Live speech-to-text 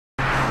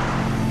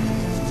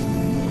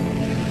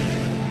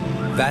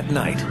That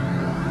night,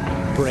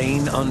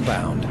 brain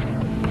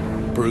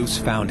unbound, Bruce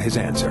found his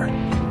answer.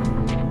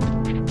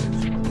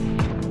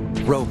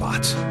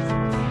 Robots,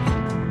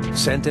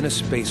 sent in a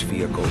space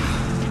vehicle,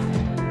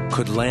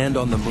 could land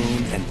on the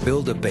moon and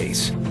build a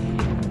base,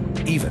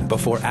 even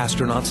before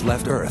astronauts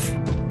left Earth.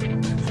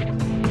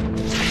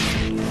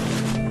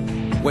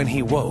 When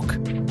he woke,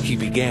 he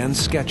began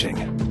sketching,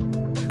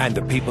 and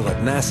the people at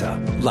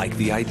NASA liked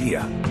the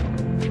idea.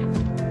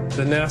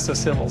 The NASA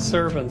civil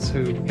servants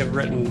who have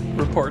written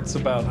reports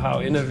about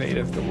how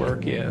innovative the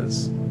work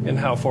is and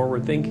how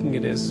forward-thinking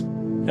it is,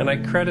 and I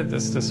credit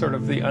this to sort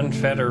of the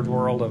unfettered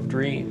world of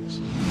dreams.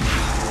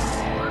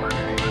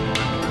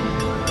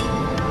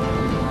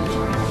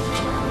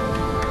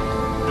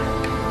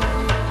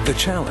 The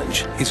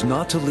challenge is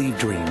not to leave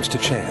dreams to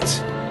chance.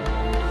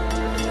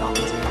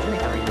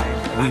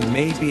 We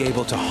may be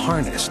able to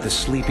harness the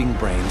sleeping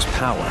brain's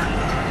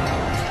power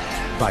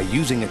by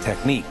using a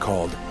technique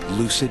called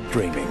lucid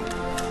dreaming.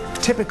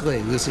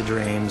 Typically, lucid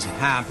dreams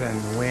happen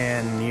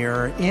when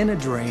you're in a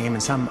dream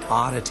and some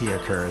oddity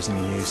occurs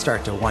and you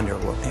start to wonder,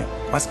 well,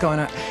 what's going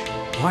on?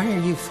 Why are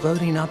you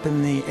floating up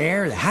in the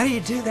air? How do you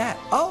do that?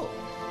 Oh,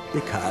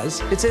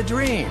 because it's a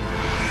dream.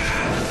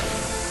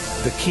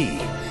 The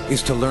key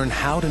is to learn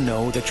how to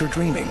know that you're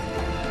dreaming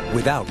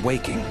without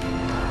waking.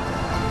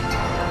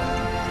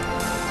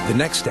 The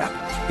next step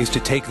is to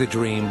take the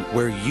dream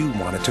where you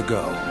want it to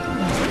go.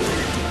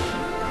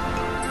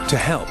 To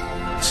help,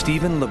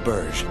 Stephen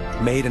LeBurge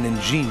made an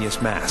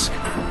ingenious mask.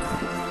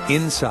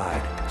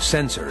 Inside,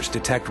 sensors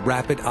detect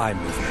rapid eye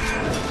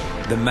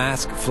movement. The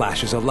mask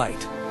flashes a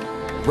light,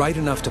 bright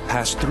enough to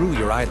pass through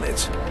your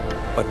eyelids,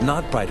 but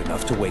not bright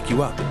enough to wake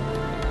you up.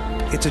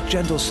 It's a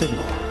gentle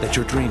signal that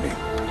you're dreaming.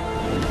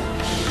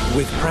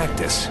 With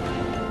practice,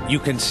 you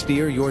can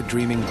steer your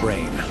dreaming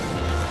brain,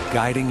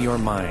 guiding your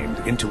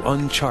mind into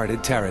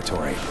uncharted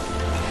territory.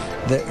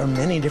 There are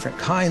many different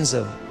kinds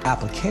of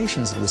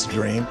applications of this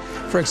dream.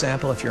 For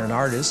example, if you're an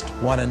artist,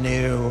 want a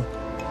new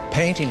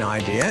painting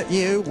idea,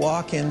 you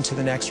walk into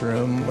the next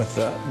room with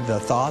the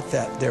thought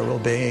that there will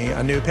be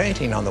a new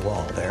painting on the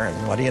wall there,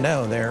 and what do you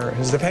know, there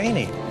is the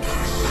painting.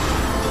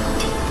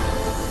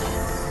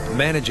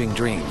 Managing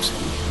dreams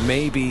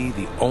may be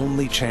the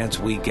only chance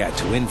we get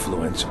to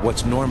influence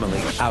what's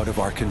normally out of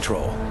our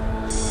control,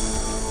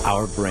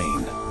 our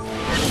brain.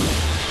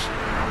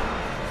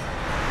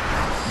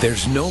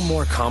 There's no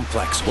more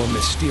complex or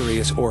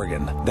mysterious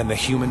organ than the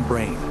human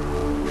brain.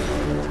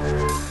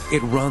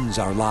 It runs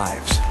our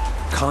lives,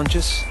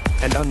 conscious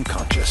and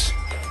unconscious,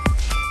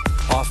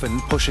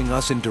 often pushing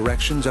us in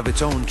directions of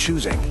its own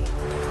choosing.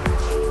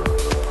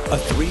 A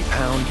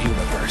 3-pound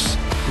universe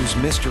whose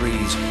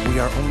mysteries we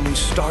are only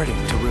starting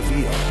to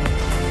reveal.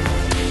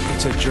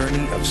 It's a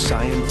journey of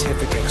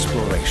scientific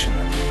exploration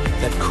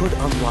that could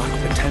unlock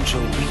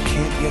potential we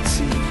can't yet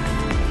see,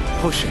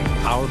 pushing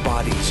our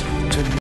bodies to